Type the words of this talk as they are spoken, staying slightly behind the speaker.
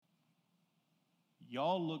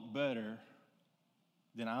y'all look better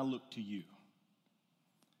than I look to you.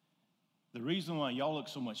 The reason why y'all look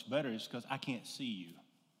so much better is because I can't see you.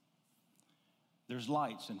 There's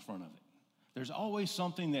lights in front of it. There's always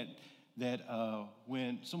something that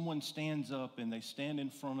when someone stands up and they stand in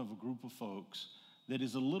front of a group of folks that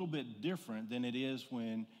is a little bit different than it is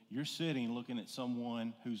when you're sitting looking at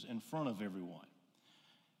someone who's in front of everyone.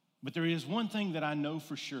 But there is one thing that I know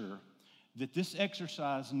for sure, that this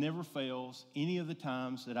exercise never fails any of the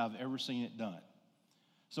times that I've ever seen it done.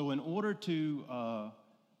 So in order to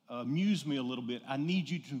amuse me a little bit, I need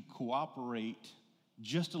you to cooperate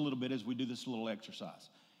just a little bit as we do this little exercise.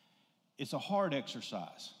 It's a hard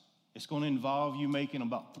exercise. It's going to involve you making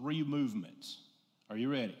about 3 movements. Are you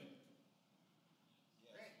ready?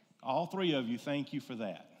 Yes. All 3 of you, thank you for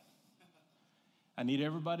that. I need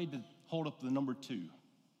everybody to hold up the number 2.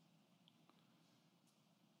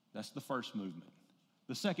 That's the first movement.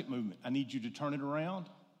 The second movement, I need you to turn it around,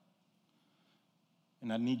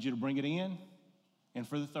 and I need you to bring it in. And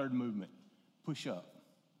for the third movement, push up.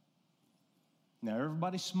 Now,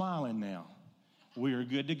 everybody's smiling now. We are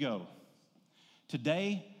good to go.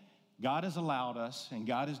 Today, God has allowed us, and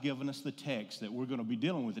God has given us the text that we're going to be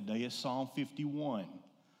dealing with today is Psalm 51.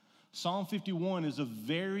 Psalm 51 is a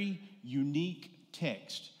very unique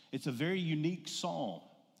text. It's a very unique psalm.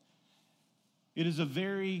 It is a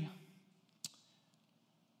very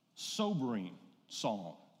sobering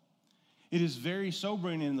psalm. It is very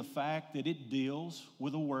sobering in the fact that it deals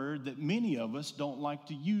with a word that many of us don't like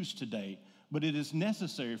to use today, but it is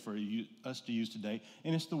necessary for us to use today,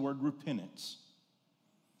 and it's the word repentance.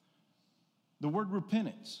 The word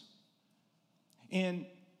repentance. In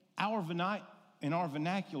our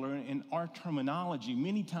vernacular, in our terminology,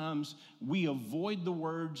 many times we avoid the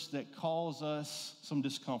words that cause us some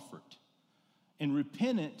discomfort. And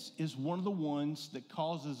repentance is one of the ones that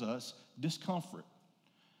causes us discomfort.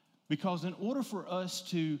 Because in order for us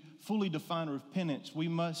to fully define repentance, we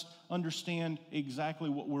must understand exactly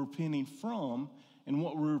what we're repenting from and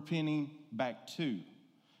what we're repenting back to.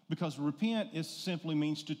 Because repent simply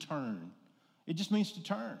means to turn. It just means to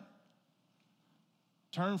turn.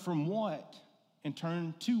 Turn from what and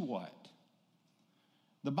turn to what?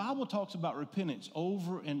 The Bible talks about repentance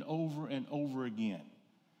over and over and over again,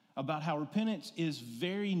 about how repentance is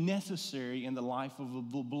very necessary in the life of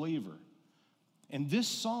a believer. And this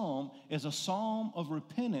psalm is a psalm of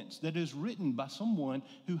repentance that is written by someone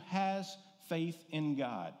who has faith in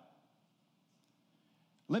God.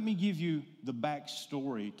 Let me give you the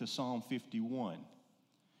backstory to Psalm 51.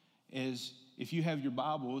 If you have your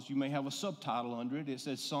Bibles, you may have a subtitle under it. It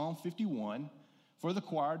says Psalm 51, for the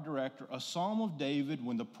choir director, a psalm of David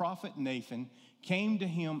when the prophet Nathan came to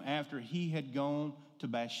him after he had gone to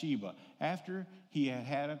Bathsheba, after he had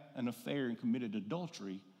had an affair and committed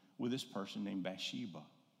adultery with this person named Bathsheba.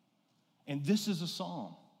 And this is a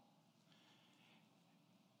psalm.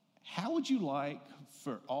 How would you like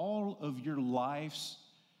for all of your life's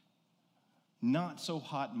not so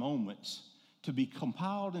hot moments to be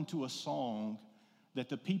compiled into a song that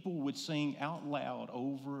the people would sing out loud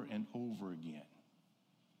over and over again?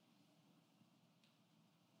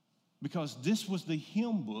 Because this was the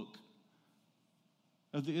hymn book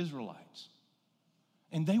of the Israelites.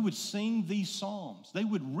 And they would sing these psalms. They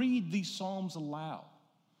would read these psalms aloud.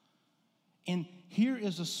 And here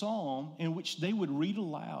is a psalm in which they would read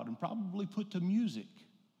aloud and probably put to music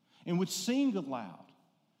and would sing aloud.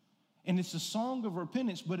 And it's a song of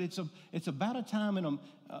repentance, but it's about a time in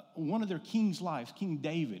one of their kings' lives, King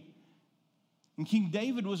David. And King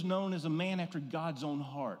David was known as a man after God's own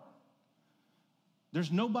heart.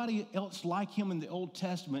 There's nobody else like him in the Old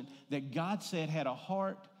Testament that God said had a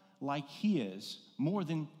heart like his, more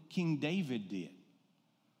than King David did.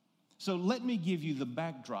 So let me give you the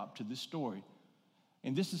backdrop to this story.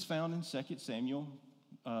 And this is found in 2 Samuel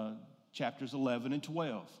chapters 11 and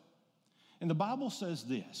 12. And the Bible says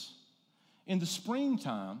this: in the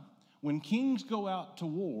springtime, when kings go out to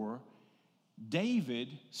war, David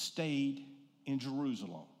stayed in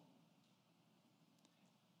Jerusalem.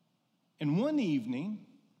 And one evening,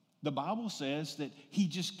 the Bible says that he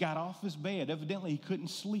just got off his bed. Evidently, he couldn't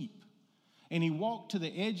sleep. And he walked to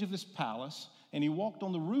the edge of his palace, and he walked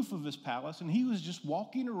on the roof of his palace, and he was just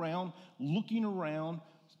walking around, looking around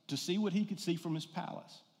to see what he could see from his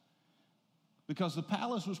palace. Because the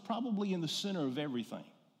palace was probably in the center of everything.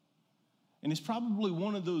 And it's probably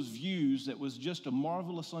one of those views that was just a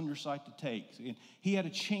marvelous undersight to take. And he had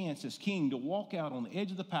a chance as king to walk out on the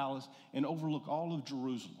edge of the palace and overlook all of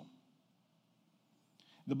Jerusalem.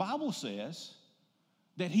 The Bible says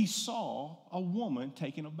that he saw a woman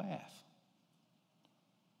taking a bath.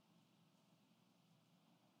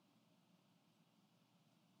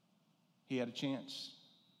 he had a chance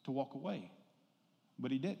to walk away,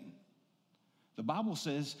 but he didn't. The Bible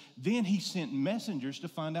says, then he sent messengers to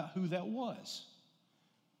find out who that was.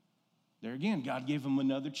 There again, God gave him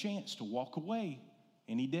another chance to walk away,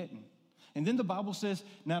 and he didn't. And then the Bible says,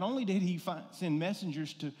 not only did he send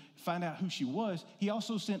messengers to find out who she was, he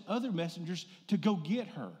also sent other messengers to go get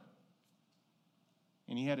her.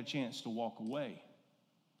 And he had a chance to walk away.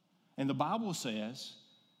 And the Bible says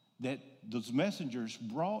that those messengers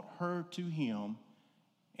brought her to him,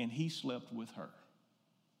 and he slept with her.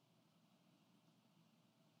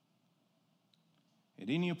 At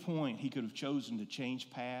any point, he could have chosen to change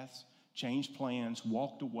paths, change plans,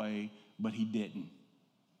 walked away, but he didn't.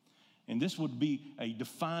 And this would be a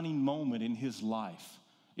defining moment in his life.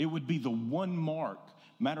 It would be the one mark.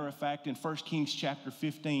 Matter of fact, in 1 Kings chapter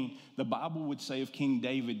 15, the Bible would say of King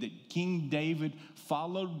David that King David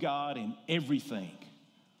followed God in everything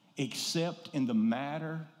except in the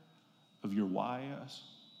matter of Uriah's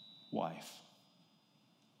wife.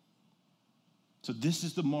 So this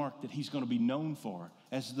is the mark that he's going to be known for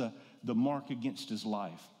as the mark against his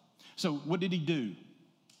life. So what did he do?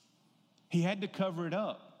 He had to cover it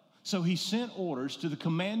up. So he sent orders to the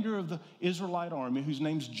commander of the Israelite army, whose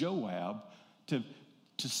name's Joab, to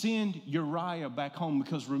send Uriah back home.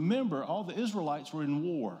 Because remember, all the Israelites were in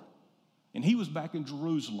war, and he was back in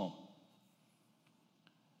Jerusalem.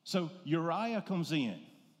 So Uriah comes in,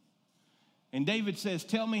 and David says,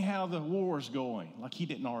 tell me how the war's going, like he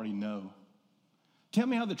didn't already know. Tell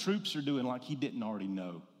me how the troops are doing, like he didn't already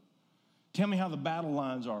know. Tell me how the battle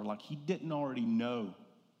lines are, like he didn't already know.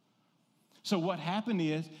 So what happened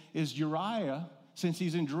is Uriah, since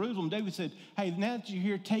he's in Jerusalem, David said, hey, now that you're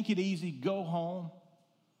here, take it easy, go home.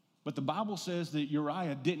 But the Bible says that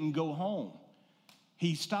Uriah didn't go home.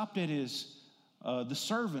 He stopped at the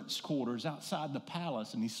servants' quarters outside the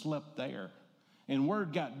palace, and he slept there. And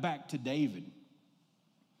word got back to David.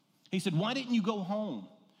 He said, why didn't you go home?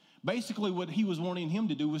 Basically, what he was wanting him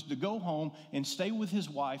to do was to go home and stay with his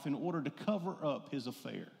wife in order to cover up his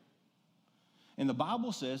affair. And the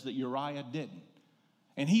Bible says that Uriah didn't.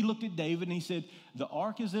 And he looked at David and he said, the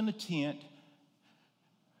ark is in a tent.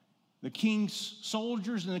 The king's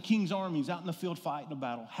soldiers and the king's army is out in the field fighting a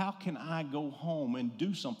battle. How can I go home and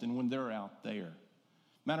do something when they're out there?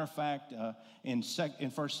 Matter of fact, in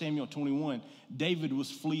 1 Samuel 21, David was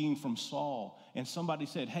fleeing from Saul. And somebody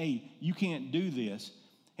said, hey, you can't do this.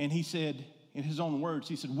 And he said, in his own words,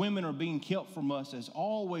 he said, women are being kept from us as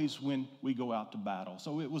always when we go out to battle.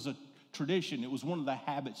 So it was a tradition. It was one of the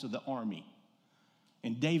habits of the army.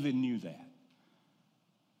 And David knew that.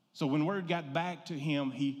 So when word got back to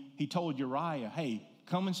him, he told Uriah, hey,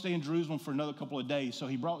 come and stay in Jerusalem for another couple of days. So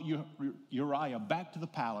he brought Uriah back to the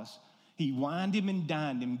palace. He wined him and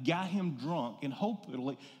dined him, got him drunk, and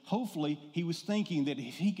hopefully he was thinking that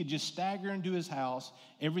if he could just stagger into his house,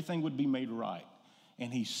 everything would be made right.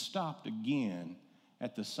 And he stopped again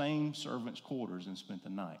at the same servant's quarters and spent the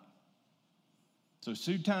night. So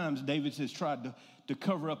 2 times David has tried to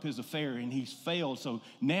cover up his affair, and he's failed. So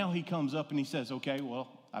now he comes up and he says, okay,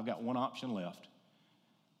 well, I've got one option left.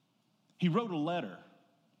 He wrote a letter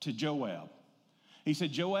to Joab. He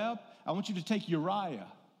said, Joab, I want you to take Uriah.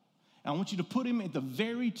 I want you to put him at the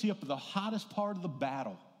very tip of the hottest part of the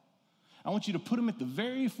battle. I want you to put him at the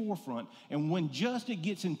very forefront, and when just it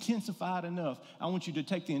gets intensified enough, I want you to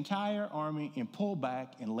take the entire army and pull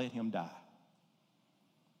back and let him die.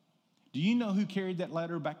 Do you know who carried that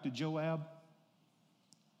letter back to Joab?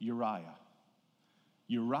 Uriah.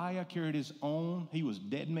 Uriah carried his own. He was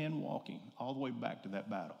dead man walking all the way back to that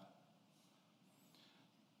battle.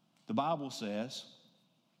 The Bible says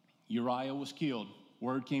Uriah was killed.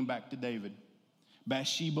 Word came back to David.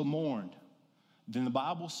 Bathsheba mourned. Then the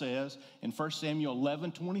Bible says in 1 Samuel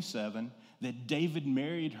 11:27 that David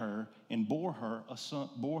married her and bore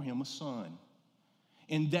him a son.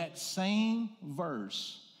 In that same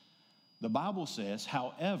verse, the Bible says,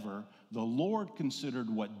 however, the Lord considered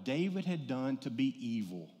what David had done to be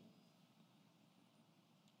evil.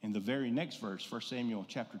 In the very next verse, 1 Samuel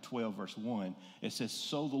chapter 12, verse 1, it says,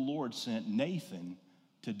 so the Lord sent Nathan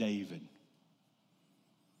to David.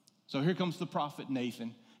 So here comes the prophet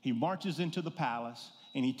Nathan. He marches into the palace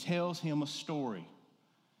and he tells him a story.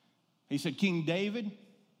 He said, King David,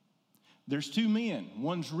 there's 2 men.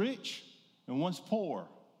 One's rich and one's poor.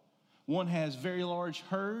 One has very large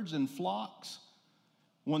herds and flocks.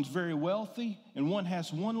 One's very wealthy, and one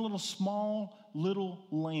has one small little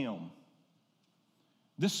lamb.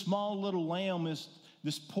 This small little lamb is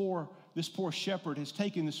this poor shepherd has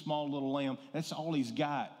taken this small little lamb. That's all he's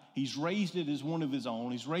got. He's raised it as one of his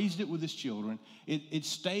own. He's raised it with his children. It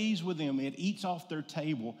stays with them. It eats off their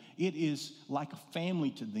table. It is like a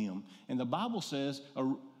family to them. And the Bible says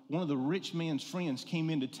one of the rich man's friends came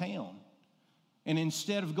into town. And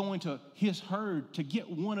instead of going to his herd to get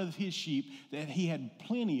one of his sheep that he had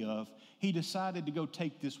plenty of, he decided to go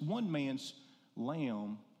take this one man's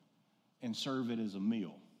lamb and serve it as a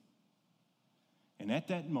meal. And at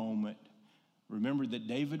that moment, remember that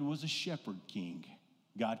David was a shepherd king.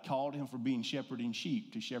 God called him from being shepherding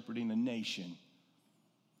sheep to shepherding a nation.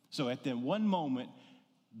 So at that one moment,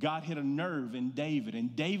 God hit a nerve in David,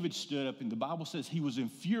 and David stood up, and the Bible says he was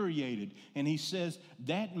infuriated, and he says,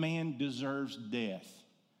 that man deserves death.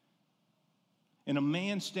 And a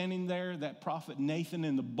man standing there, that prophet Nathan,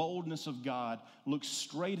 in the boldness of God, looked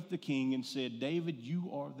straight at the king and said, David, you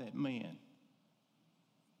are that man.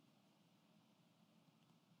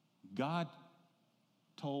 God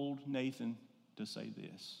told Nathan to say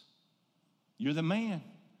this. You're the man.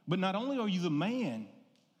 But not only are you the man,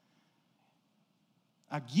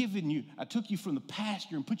 I took you from the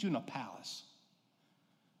pasture and put you in a palace.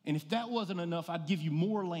 And if that wasn't enough, I'd give you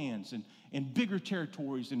more lands and bigger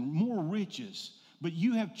territories and more riches. But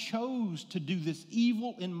you have chose to do this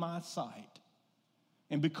evil in my sight.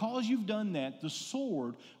 And because you've done that, the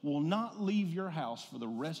sword will not leave your house for the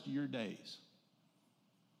rest of your days.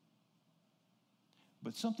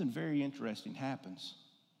 But something very interesting happens.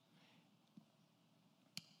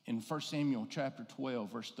 In 1 Samuel chapter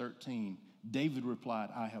 12, verse 13, David replied,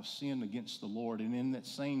 I have sinned against the Lord. And in that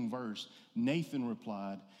same verse, Nathan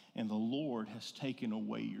replied, and the Lord has taken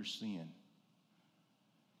away your sin.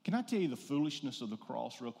 Can I tell you the foolishness of the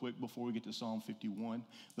cross real quick before we get to Psalm 51?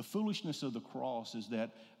 The foolishness of the cross is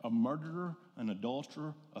that a murderer, an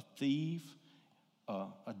adulterer, a thief,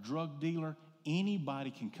 a drug dealer, anybody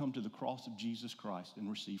can come to the cross of Jesus Christ and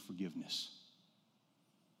receive forgiveness.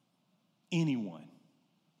 Anyone.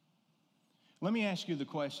 Let me ask you the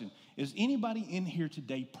question, is anybody in here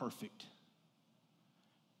today perfect?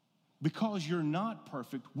 Because you're not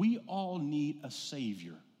perfect, we all need a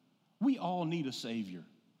Savior. We all need a Savior.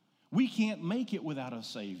 We can't make it without a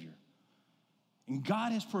Savior. And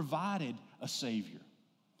God has provided a Savior.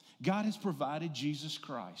 God has provided Jesus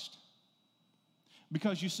Christ.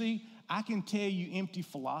 Because you see, I can tell you empty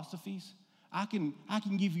philosophies. I can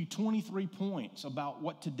give you 23 points about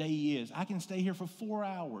what today is. I can stay here for 4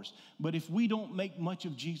 hours. But if we don't make much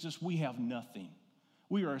of Jesus, we have nothing.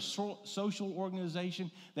 We are a social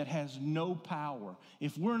organization that has no power.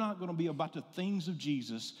 If we're not going to be about the things of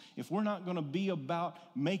Jesus, if we're not going to be about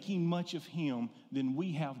making much of him, then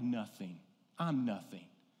we have nothing. I'm nothing.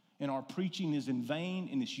 And our preaching is in vain,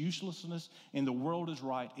 and it's uselessness, and the world is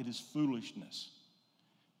right. It is foolishness.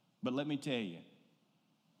 But let me tell you,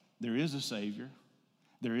 there is a Savior,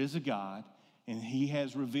 there is a God, and he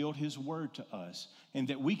has revealed his word to us, and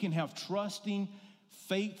that we can have trusting,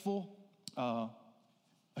 faithful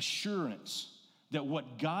assurance that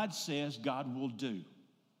what God says, God will do.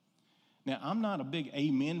 Now, I'm not a big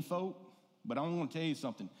amen folk, but I'm going to tell you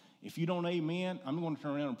something. If you don't amen, I'm going to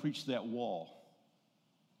turn around and preach to that wall.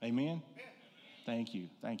 Amen? Thank you.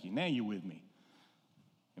 Thank you. Now you're with me.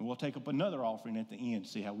 And we'll take up another offering at the end,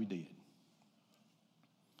 see how we did.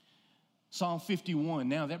 Psalm 51.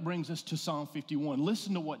 Now that brings us to Psalm 51.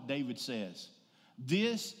 Listen to what David says.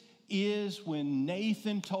 This is when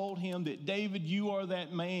Nathan told him that, David, you are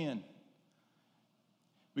that man.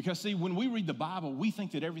 Because see, when we read the Bible, we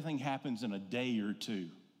think that everything happens in a day or two.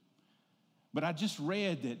 But I just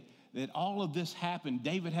read that all of this happened.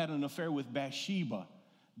 David had an affair with Bathsheba.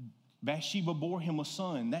 Bathsheba bore him a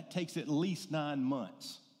son. That takes at least 9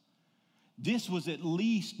 months. This was at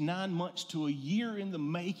least 9 months to a year in the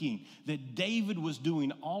making that David was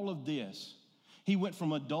doing all of this. He went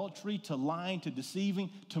from adultery to lying to deceiving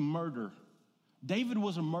to murder. David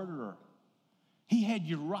was a murderer. He had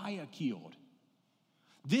Uriah killed.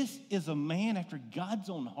 This is a man after God's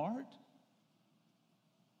own heart.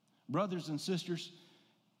 Brothers and sisters,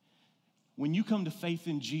 when you come to faith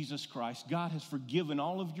in Jesus Christ, God has forgiven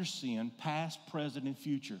all of your sin, past, present, and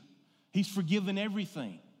future. He's forgiven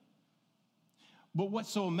everything. But what's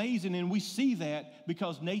so amazing, and we see that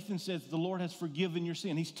because Nathan says the Lord has forgiven your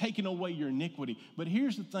sin. He's taken away your iniquity. But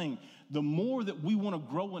here's the thing. The more that we want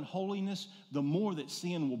to grow in holiness, the more that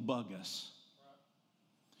sin will bug us.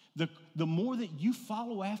 The more that you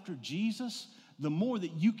follow after Jesus, the more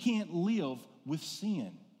that you can't live with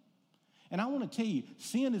sin. And I want to tell you,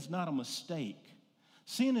 sin is not a mistake.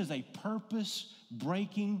 Sin is a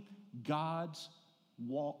purpose-breaking God's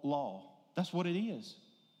law. That's what it is.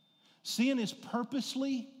 Sin is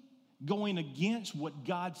purposely going against what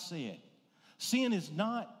God said. Sin is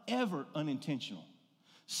not ever unintentional.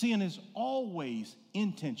 Sin is always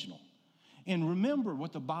intentional. And remember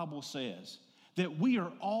what the Bible says, that we are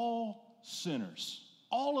all sinners.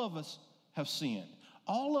 All of us have sinned.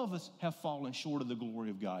 All of us have fallen short of the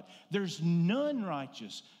glory of God. There's none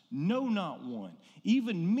righteous, no, not one.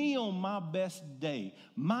 Even me on my best day,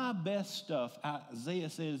 my best stuff, Isaiah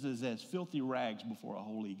says, is as filthy rags before a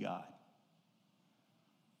holy God.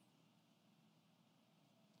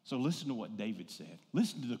 So listen to what David said.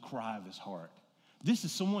 Listen to the cry of his heart. This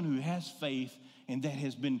is someone who has faith and that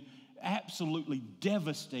has been absolutely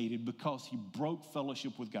devastated because he broke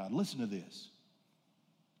fellowship with God. Listen to this.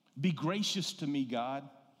 Be gracious to me, God,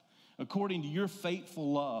 according to your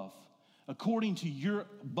faithful love, according to your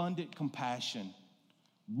abundant compassion.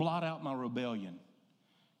 Blot out my rebellion.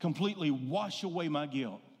 Completely wash away my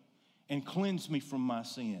guilt and cleanse me from my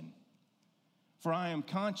sin. For I am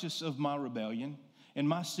conscious of my rebellion, and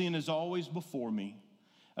my sin is always before me.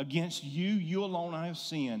 Against you, you alone I have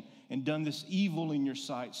sinned and done this evil in your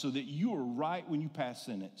sight, so that you are right when you pass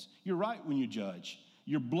sentence. You're right when you judge.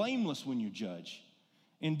 You're blameless when you judge.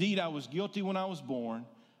 Indeed, I was guilty when I was born.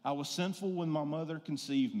 I was sinful when my mother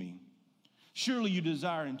conceived me. Surely you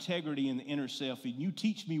desire integrity in the inner self, and you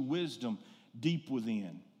teach me wisdom deep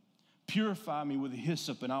within. Purify me with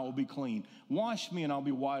hyssop, and I will be clean. Wash me, and I'll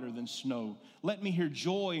be whiter than snow. Let me hear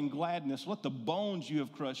joy and gladness. Let the bones you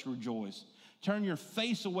have crushed rejoice. Turn your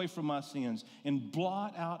face away from my sins and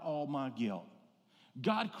blot out all my guilt.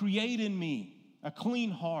 God, create in me a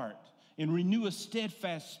clean heart and renew a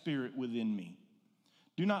steadfast spirit within me.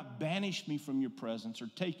 Do not banish me from your presence or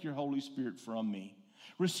take your Holy Spirit from me.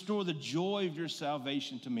 Restore the joy of your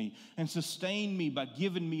salvation to me and sustain me by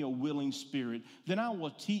giving me a willing spirit. Then I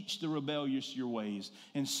will teach the rebellious your ways,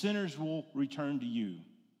 and sinners will return to you.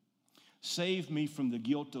 Save me from the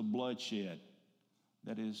guilt of bloodshed.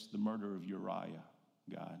 That is the murder of Uriah,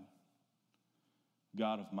 God.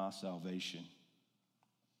 God of my salvation.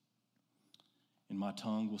 And my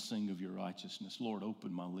tongue will sing of your righteousness. Lord,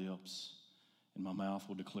 open my lips, and my mouth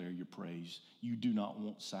will declare your praise. You do not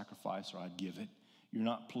want sacrifice, or I'd give it. You're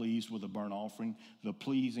not pleased with a burnt offering. The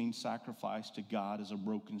pleasing sacrifice to God is a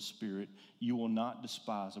broken spirit. You will not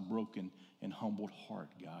despise a broken and humbled heart,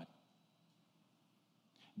 God.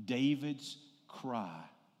 David's cry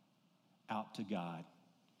out to God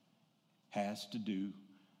has to do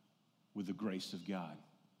with the grace of God.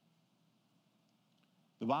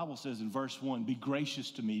 The Bible says in verse 1, be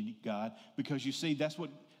gracious to me, God, because you see, that's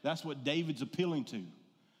what David's appealing to.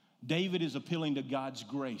 David is appealing to God's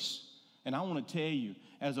grace. And I want to tell you,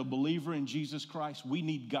 as a believer in Jesus Christ, we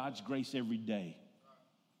need God's grace every day.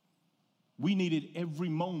 We need it every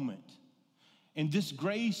moment. And this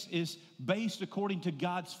grace is based according to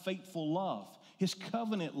God's faithful love, his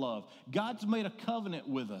covenant love. God's made a covenant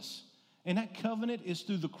with us. And that covenant is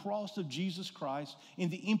through the cross of Jesus Christ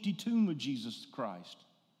and the empty tomb of Jesus Christ.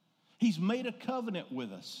 He's made a covenant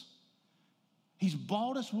with us. He's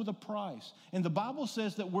bought us with a price. And the Bible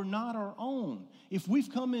says that we're not our own. If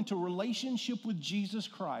we've come into relationship with Jesus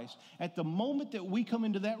Christ, at the moment that we come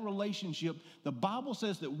into that relationship, the Bible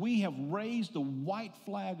says that we have raised the white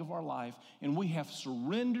flag of our life and we have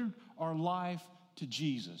surrendered our life to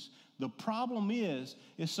Jesus. The problem is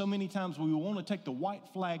so many times we want to take the white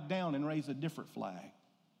flag down and raise a different flag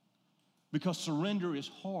because surrender is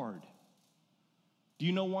hard. Do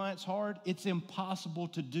you know why it's hard? It's impossible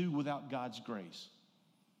to do without God's grace.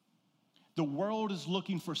 The world is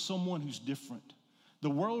looking for someone who's different. The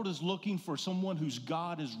world is looking for someone whose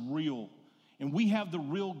God is real. And we have the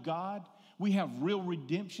real God. We have real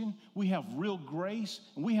redemption. We have real grace.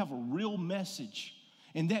 And we have a real message.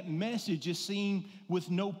 And that message is seen with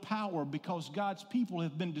no power because God's people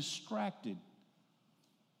have been distracted.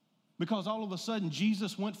 Because all of a sudden,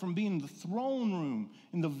 Jesus went from being the throne room,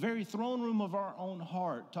 in the very throne room of our own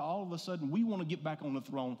heart, to all of a sudden, we want to get back on the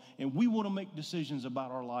throne and we want to make decisions about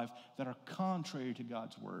our life that are contrary to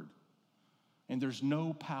God's word. And there's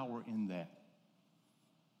no power in that.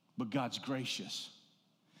 But God's gracious.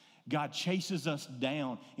 God chases us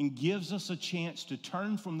down and gives us a chance to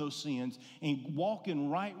turn from those sins and walk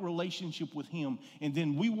in right relationship with him. And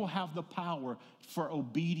then we will have the power for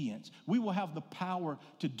obedience. We will have the power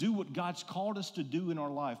to do what God's called us to do in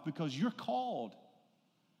our life because you're called.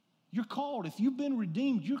 You're called. If you've been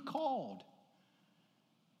redeemed, you're called.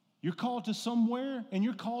 You're called to somewhere and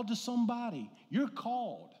you're called to somebody. You're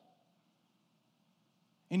called.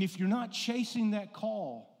 And if you're not chasing that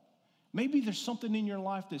call, maybe there's something in your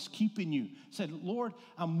life that's keeping you. Said, Lord,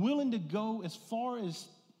 I'm willing to go as far as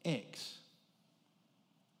X.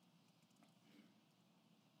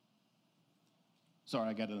 Sorry,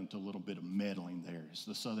 I got into a little bit of meddling there. It's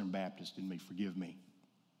the Southern Baptist in me, forgive me.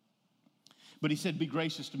 But he said, be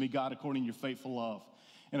gracious to me, God, according to your faithful love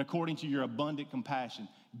and according to your abundant compassion.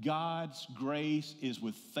 God's grace is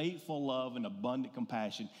with faithful love and abundant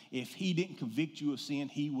compassion. If he didn't convict you of sin,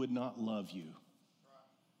 he would not love you.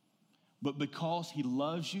 But because he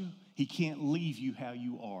loves you, he can't leave you how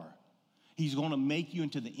you are. He's going to make you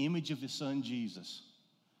into the image of his son, Jesus.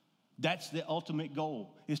 That's the ultimate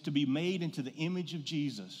goal, is to be made into the image of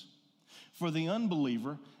Jesus. For the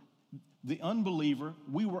unbeliever,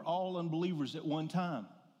 we were all unbelievers at one time.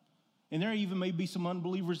 And there even may be some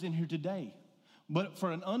unbelievers in here today. But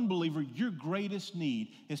for an unbeliever, your greatest need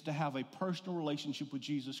is to have a personal relationship with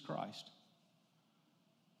Jesus Christ.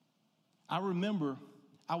 I remember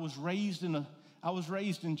I was raised in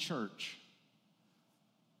church.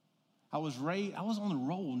 I was on the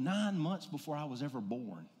roll 9 months before I was ever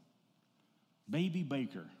born. Baby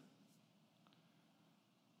Baker.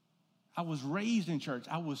 I was raised in church.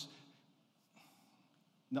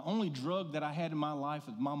 The only drug that I had in my life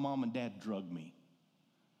was my mom and dad drugged me.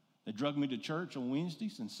 They drugged me to church on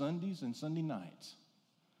Wednesdays and Sundays and Sunday nights.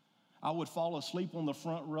 I would fall asleep on the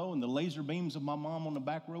front row, and the laser beams of my mom on the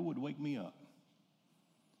back row would wake me up.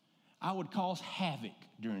 I would cause havoc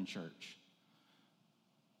during church.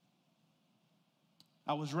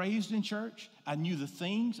 I was raised in church. I knew the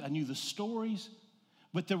things, I knew the stories,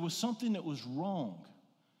 but there was something that was wrong.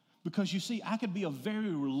 Because you see, I could be a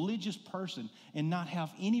very religious person and not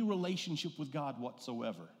have any relationship with God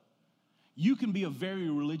whatsoever. You can be a very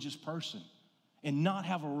religious person and not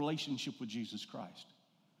have a relationship with Jesus Christ.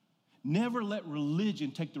 Never let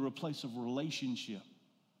religion take the place of relationship.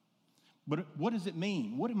 But what does it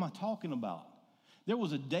mean? What am I talking about? There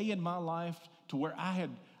was a day in my life to where I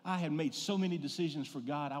had made so many decisions for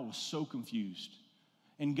God, I was so confused.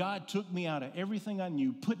 And God took me out of everything I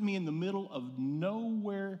knew, put me in the middle of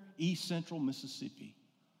nowhere, East Central Mississippi.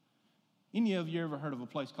 Any of you ever heard of a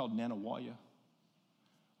place called Nanawaya?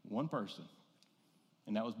 One person.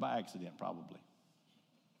 And that was by accident, probably.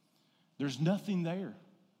 There's nothing there.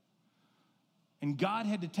 And God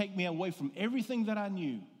had to take me away from everything that I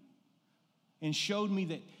knew and showed me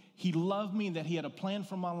that he loved me and that he had a plan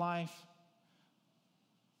for my life.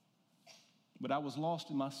 But I was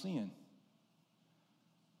lost in my sin.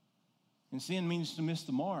 And sin means to miss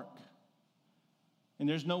the mark. And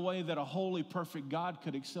there's no way that a holy, perfect God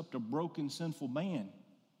could accept a broken, sinful man.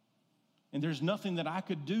 And there's nothing that I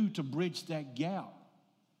could do to bridge that gap.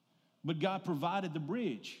 But God provided the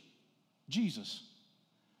bridge, Jesus.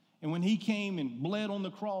 And when he came and bled on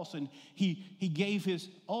the cross and he gave his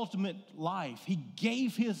ultimate life, he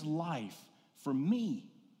gave his life for me.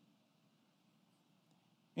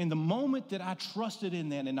 And the moment that I trusted in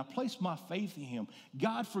that and I placed my faith in him,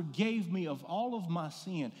 God forgave me of all of my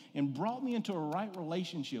sin and brought me into a right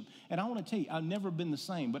relationship. And I want to tell you, I've never been the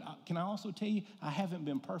same. But can I also tell you, I haven't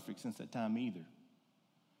been perfect since that time either.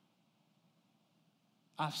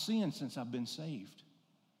 I've sinned since I've been saved.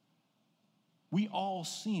 We all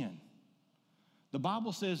sin. The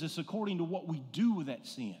Bible says it's according to what we do with that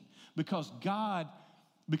sin. Because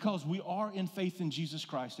we are in faith in Jesus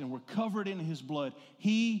Christ and we're covered in his blood,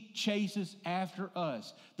 he chases after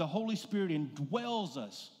us. The Holy Spirit indwells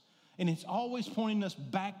us. And it's always pointing us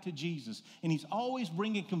back to Jesus. And he's always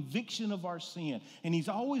bringing conviction of our sin. And he's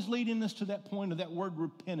always leading us to that point of that word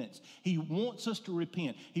repentance. He wants us to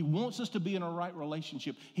repent. He wants us to be in a right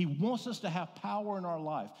relationship. He wants us to have power in our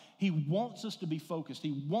life. He wants us to be focused.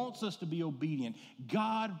 He wants us to be obedient.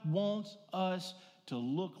 God wants us to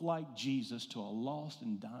look like Jesus to a lost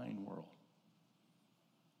and dying world.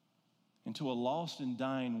 And to a lost and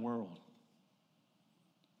dying world,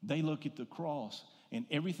 they look at the cross. And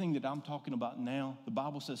everything that I'm talking about now, the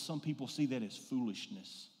Bible says some people see that as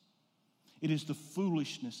foolishness. It is the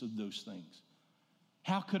foolishness of those things.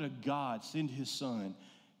 How could a God send his son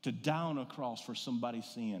to die on a cross for somebody's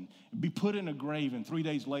sin, be put in a grave, and 3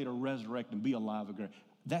 days later resurrect and be alive again?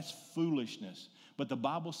 That's foolishness. But the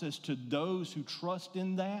Bible says to those who trust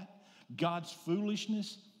in that, God's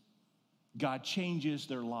foolishness, God changes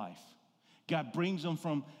their life. God brings them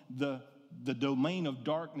from the domain of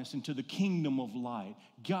darkness into the kingdom of light.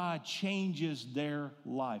 God changes their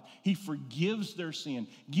life. He forgives their sin,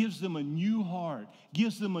 gives them a new heart,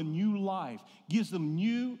 gives them a new life, gives them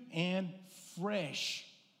new and fresh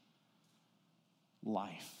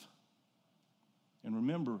life. And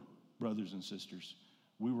remember, brothers and sisters,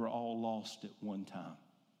 we were all lost at one time.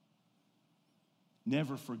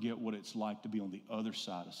 Never forget what it's like to be on the other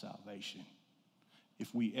side of salvation.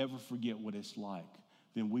 If we ever forget what it's like,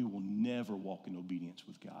 then we will never walk in obedience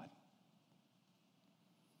with God.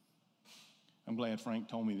 I'm glad Frank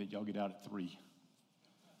told me that y'all get out at 3.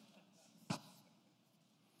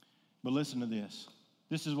 But listen to this.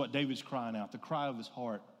 This is what David's crying out, the cry of his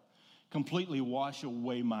heart. Completely wash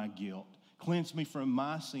away my guilt. Cleanse me from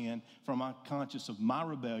my sin, from my conscience of my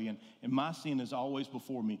rebellion, and my sin is always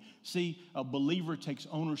before me. See, a believer takes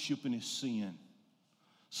ownership in his sin.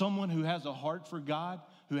 Someone who has a heart for God,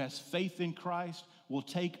 who has faith in Christ, will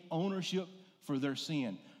take ownership for their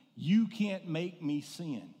sin. You can't make me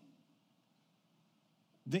sin.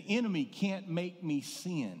 The enemy can't make me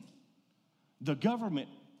sin. The government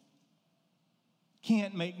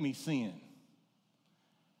can't make me sin.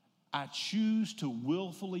 I choose to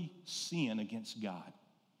willfully sin against God.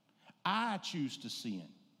 I choose to sin.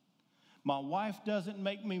 My wife doesn't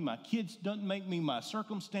make me, my kids doesn't make me, my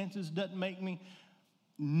circumstances doesn't make me.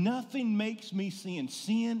 Nothing makes me sin.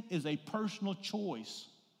 Sin is a personal choice.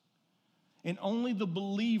 And only the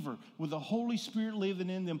believer with the Holy Spirit living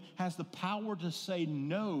in them has the power to say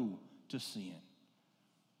no to sin.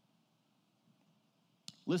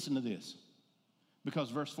 Listen to this, because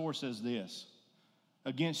verse 4 says this: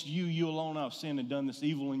 against you, you alone I have sinned and done this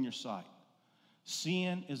evil in your sight.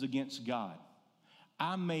 Sin is against God.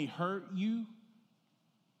 I may hurt you.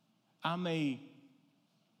 I may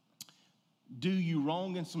do you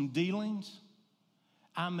wrong in some dealings.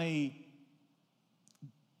 I may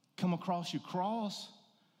come across your cross,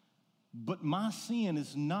 but my sin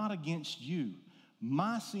is not against you.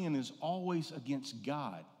 My sin is always against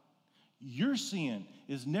God. Your sin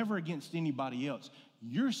is never against anybody else.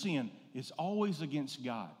 Your sin is always against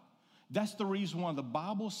God. That's the reason why the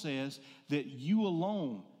Bible says that you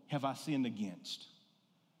alone have I sinned against.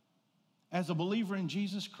 As a believer in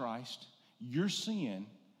Jesus Christ, your sin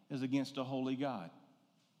is against a holy God.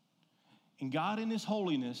 And God in his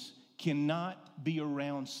holiness cannot be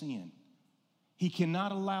around sin. He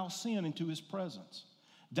cannot allow sin into his presence.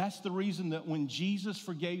 That's the reason that when Jesus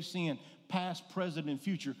forgave sin, past, present, and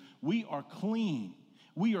future, we are clean.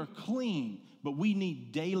 We are clean, but we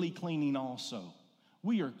need daily cleaning also.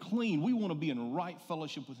 We are clean. We want to be in right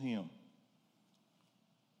fellowship with him.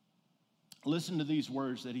 Listen to these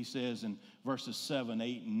words that he says in verses 7,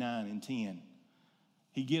 8, and 9, and 10.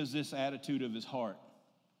 He gives this attitude of his heart.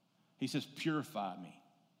 He says, purify me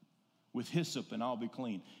with hyssop and I'll be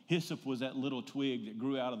clean. Hyssop was that little twig that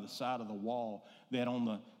grew out of the side of the wall that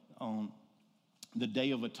on the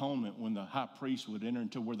Day of Atonement, when the high priest would enter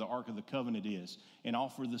into where the Ark of the Covenant is and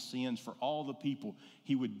offer the sins for all the people,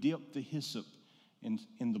 he would dip the hyssop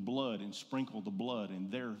in the blood and sprinkle the blood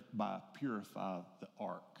and thereby purify the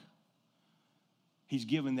ark. He's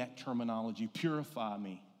given that terminology, purify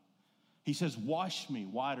me. He says, wash me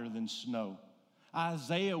whiter than snow.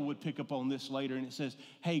 Isaiah would pick up on this later, and it says,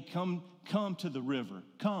 hey, come to the river.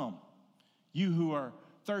 Come. You who are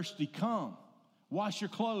thirsty, come. Wash your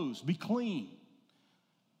clothes. Be clean.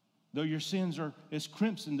 Though your sins are as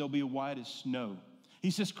crimson, they'll be white as snow.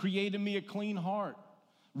 He says, create in me a clean heart.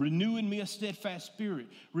 Renew in me a steadfast spirit.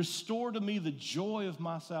 Restore to me the joy of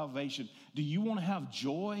my salvation. Do you want to have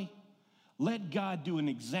joy? Let God do an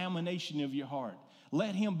examination of your heart.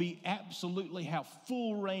 Let him have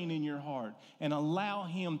full reign in your heart, and allow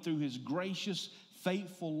him through his gracious,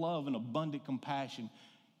 faithful love and abundant compassion,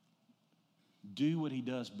 do what he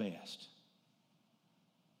does best.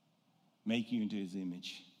 Make you into his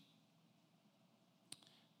image.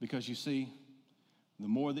 Because you see, the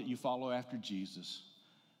more that you follow after Jesus,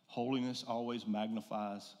 holiness always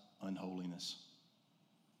magnifies unholiness.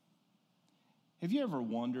 Have you ever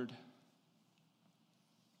wondered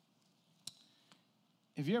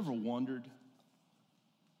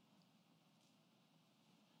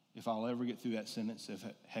if I'll ever get through that sentence?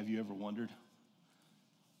 Have you ever wondered?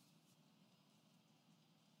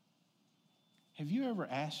 Have you ever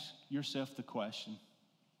asked yourself the question,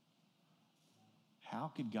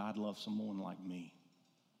 how could God love someone like me?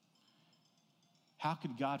 How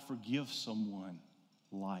could God forgive someone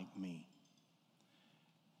like me?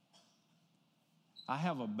 I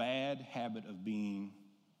have a bad habit of being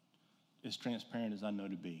as transparent as I know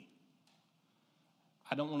to be.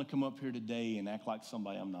 I don't want to come up here today and act like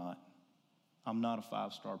somebody I'm not. I'm not a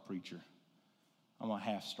 5-star preacher. I'm a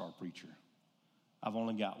half-star preacher. I've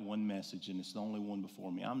only got one message, and it's the only one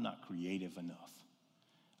before me. I'm not creative enough.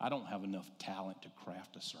 I don't have enough talent to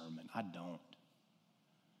craft a sermon. I don't.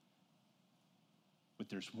 But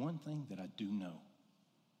there's one thing that I do know.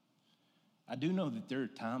 I do know that there are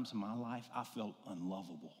times in my life I felt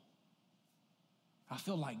unlovable. I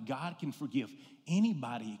feel like God can forgive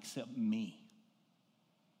anybody except me.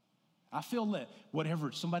 I feel that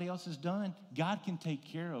whatever somebody else has done, God can take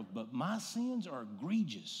care of, but my sins are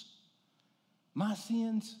egregious. My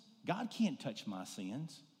sins, God can't touch my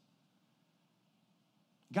sins.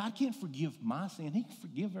 God can't forgive my sin. He can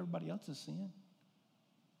forgive everybody else's sin.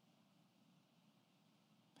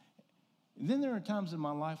 And then there are times in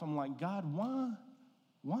my life I'm like, God,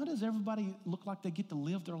 why does everybody look like they get to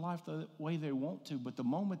live their life the way they want to, but the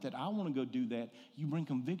moment that I want to go do that, you bring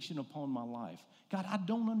conviction upon my life? God, I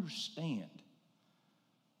don't understand.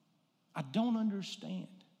 I don't understand.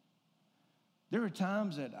 There are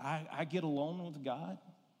times that I get alone with God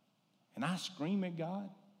and I scream at God.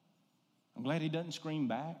 I'm glad he doesn't scream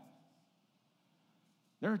back.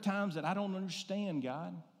 There are times that I don't understand,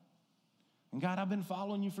 God. And God, I've been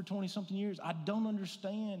following you for 20-something years. I don't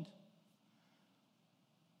understand.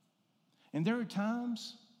 And there are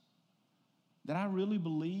times that I really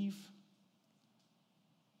believe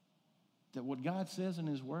that what God says in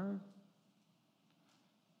his word,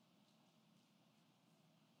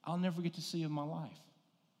 I'll never get to see in my life.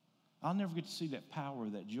 I'll never get to see that power,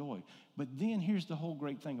 that joy. But then here's the whole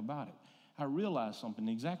great thing about it. I realized something,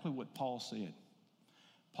 exactly what Paul said.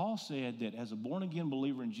 Paul said that as a born-again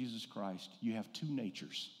believer in Jesus Christ, you have two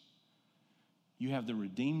natures. You have the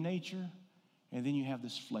redeemed nature, and then you have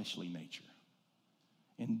this fleshly nature.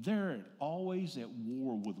 And they're always at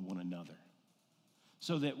war with one another.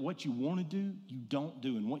 So that what you want to do, you don't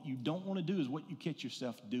do. And what you don't want to do is what you catch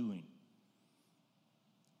yourself doing.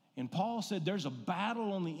 And Paul said there's a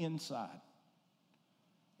battle on the inside.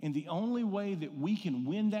 And the only way that we can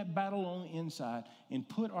win that battle on the inside and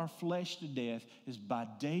put our flesh to death is by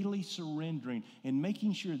daily surrendering and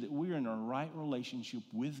making sure that we're in a right relationship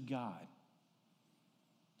with God.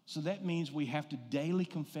 So that means we have to daily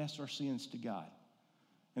confess our sins to God.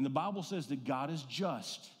 And the Bible says that God is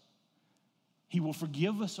just. He will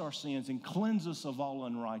forgive us our sins and cleanse us of all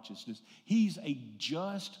unrighteousness. He's a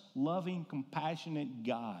just, loving, compassionate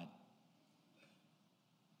God.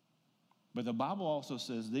 But the Bible also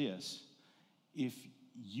says this: if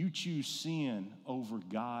you choose sin over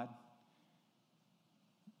God,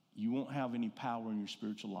 you won't have any power in your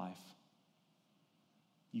spiritual life.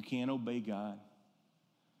 You can't obey God.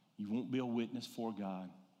 You won't be a witness for God.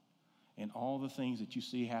 And all the things that you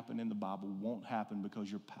see happen in the Bible won't happen because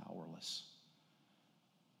you're powerless.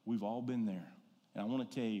 We've all been there. And I want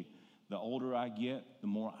to tell you, the older I get, the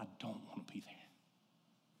more I don't want to be there.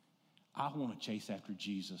 I want to chase after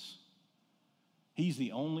Jesus. He's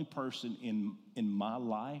the only person in my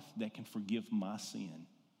life that can forgive my sin.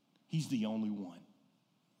 He's the only one.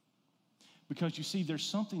 Because you see, there's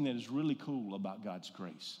something that is really cool about God's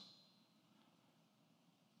grace.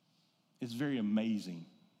 It's very amazing,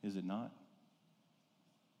 is it not?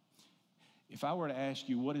 If I were to ask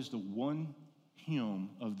you what is the one hymn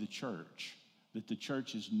of the church that the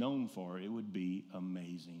church is known for, it would be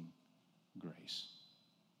Amazing Grace.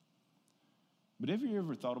 But have you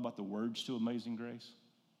ever thought about the words to Amazing Grace?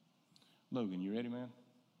 Logan, you ready, man?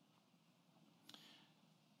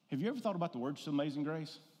 Have you ever thought about the words to Amazing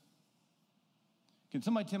Grace? Can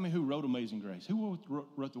somebody tell me who wrote Amazing Grace? Who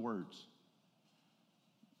wrote the words?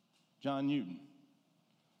 John Newton.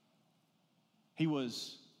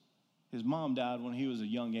 His mom died when he was a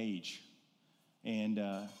young age, and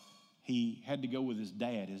he had to go with his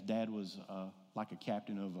dad. His dad was like a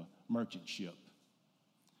captain of a merchant ship.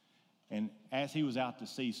 And as he was out to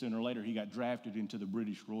sea, sooner or later, he got drafted into the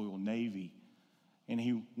British Royal Navy, and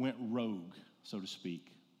he went rogue, so to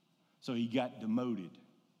speak. So he got demoted.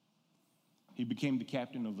 He became the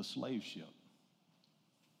captain of a slave ship.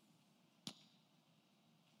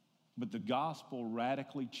 But the gospel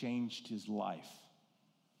radically changed his life.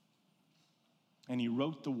 And he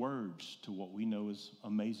wrote the words to what we know as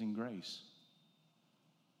Amazing Grace.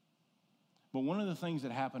 But one of the things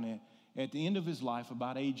that happened at the end of his life,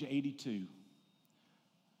 about age 82,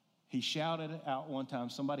 he shouted out one time,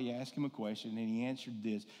 somebody asked him a question, and he answered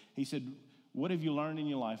this. He said, "What have you learned in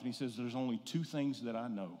your life?" And he says, "There's only two things that I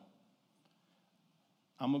know.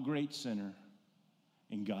 I'm a great sinner,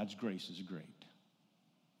 and God's grace is great."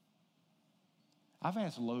 I've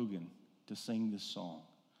asked Logan to sing this song,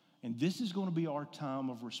 and this is going to be our time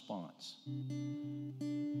of response.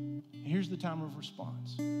 Here's the time of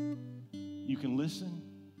response. You can listen,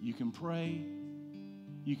 you can pray,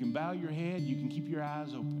 you can bow your head, you can keep your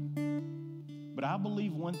eyes open. But I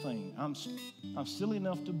believe one thing. I'm silly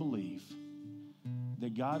enough to believe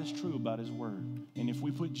that God is true about his word. And if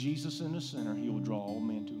we put Jesus in the center, he will draw all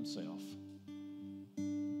men to himself.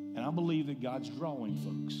 And I believe that God's drawing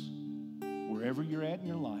folks wherever you're at in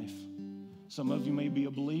your life. Some of you may be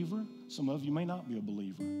a believer, some of you may not be a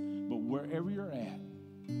believer. But wherever you're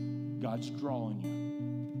at, God's drawing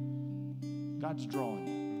you. God's drawing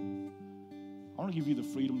you. I want to give you the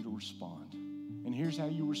freedom to respond. And here's how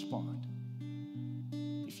you respond.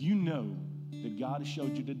 If you know that God has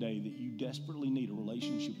showed you today that you desperately need a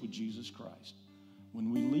relationship with Jesus Christ,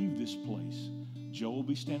 when we leave this place, Joe will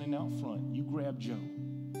be standing out front. You grab Joe.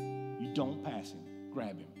 You don't pass him.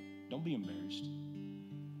 Grab him. Don't be embarrassed.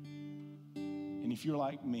 And if you're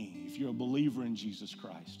like me, if you're a believer in Jesus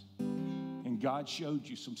Christ, and God showed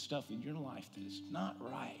you some stuff in your life that is not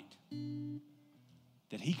right,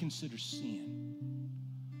 that he considers sin,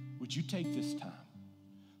 would you take this time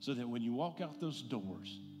so that when you walk out those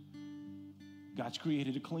doors, God's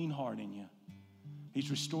created a clean heart in you. He's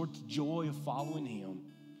restored the joy of following him.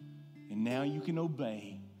 And now you can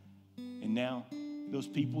obey. And now those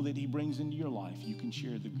people that he brings into your life, you can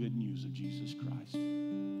share the good news of Jesus Christ.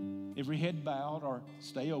 Every head bowed or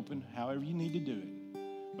stay open, however you need to do it.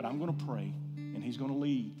 But I'm going to pray, and he's going to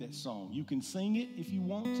lead that song. You can sing it if you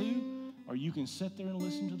want to, or you can sit there and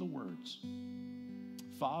listen to the words.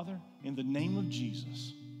 Father, in the name of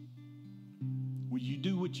Jesus, would you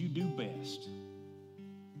do what you do best?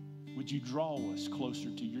 Would you draw us closer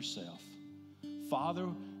to yourself? Father,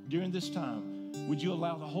 during this time, would you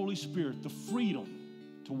allow the Holy Spirit the freedom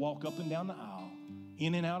to walk up and down the aisle,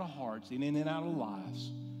 in and out of hearts, and in and out of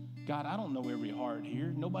lives? God, I don't know every heart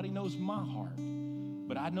here. Nobody knows my heart.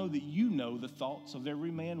 But I know that you know the thoughts of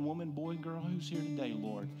every man, woman, boy, and girl who's here today,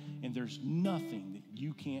 Lord. And there's nothing that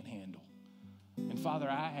you can't handle. And Father,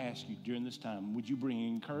 I ask you during this time, would you bring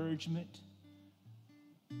encouragement?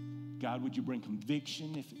 God, would you bring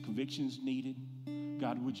conviction if conviction is needed?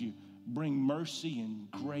 God, would you bring mercy and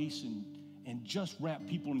grace and just wrap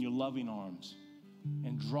people in your loving arms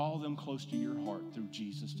and draw them close to your heart through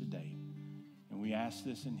Jesus today? And we ask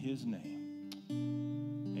this in his name.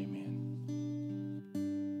 Amen.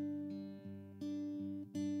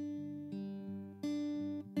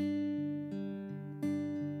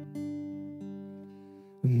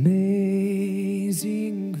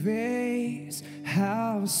 Amazing grace,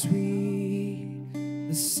 how sweet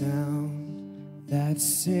the sound that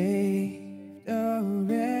saved a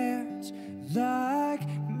wretch like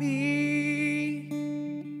me.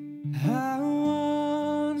 I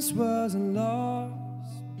once was lost,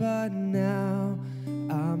 but now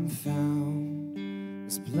I'm found.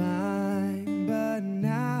 Was blind, but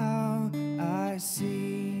now I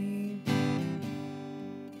see.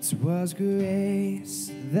 It was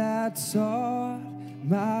grace that taught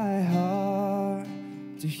my heart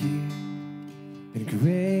to hear, and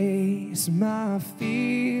grace my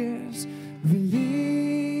fears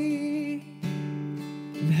relieved.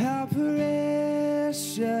 And how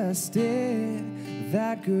precious did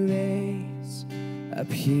that grace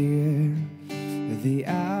appear the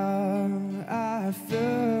hour I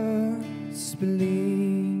first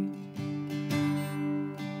believed.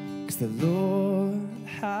 'Cause the Lord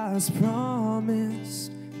has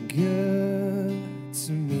promised good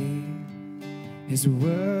to me. His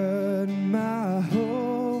word my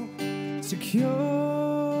hope secures,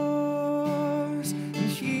 and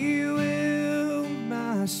he will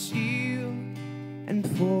my shield and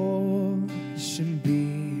portion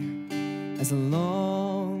be, as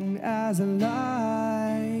long as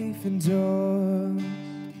life endures.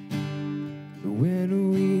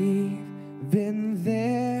 When we've been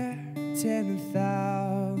there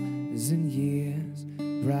 10,000 years,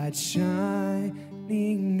 bright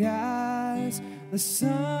shining as the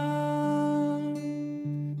sun,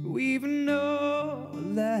 we've no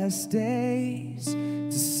less days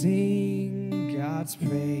to sing God's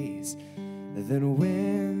praise than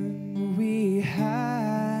when we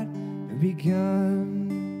had begun.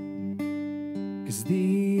 'Cause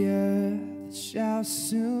the earth shall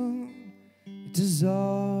soon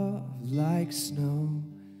dissolve like snow,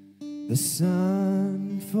 the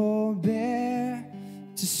sun forbear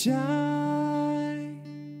to shine,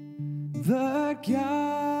 but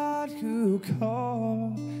God who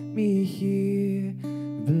called me here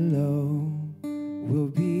below will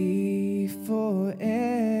be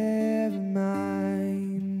forever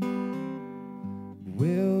mine,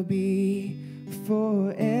 will be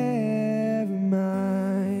forever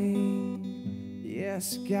mine.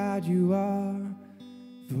 Yes, God, you are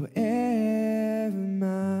forever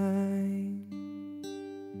mine.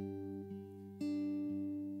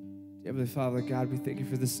 Heavenly Father, God, we thank you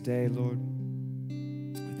for this day, Lord.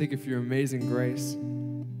 We thank you for your amazing grace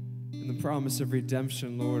and the promise of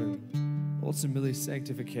redemption, Lord, and ultimately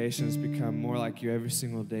sanctification has become more like you every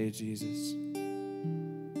single day, Jesus.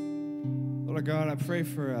 Lord God, I pray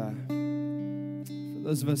for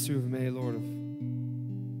those of us who have made, Lord,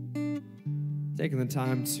 have taken the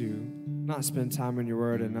time to not spend time in your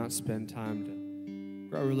word and not spend time to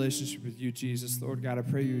grow a relationship with you, Jesus. Lord God, I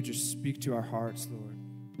pray you would just speak to our hearts, Lord.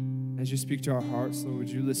 As you speak to our hearts, Lord, would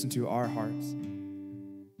you listen to our hearts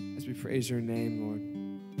as we praise your name, Lord.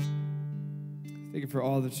 Thank you for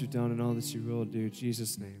all that you've done and all that you will do. In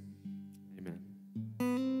Jesus' name.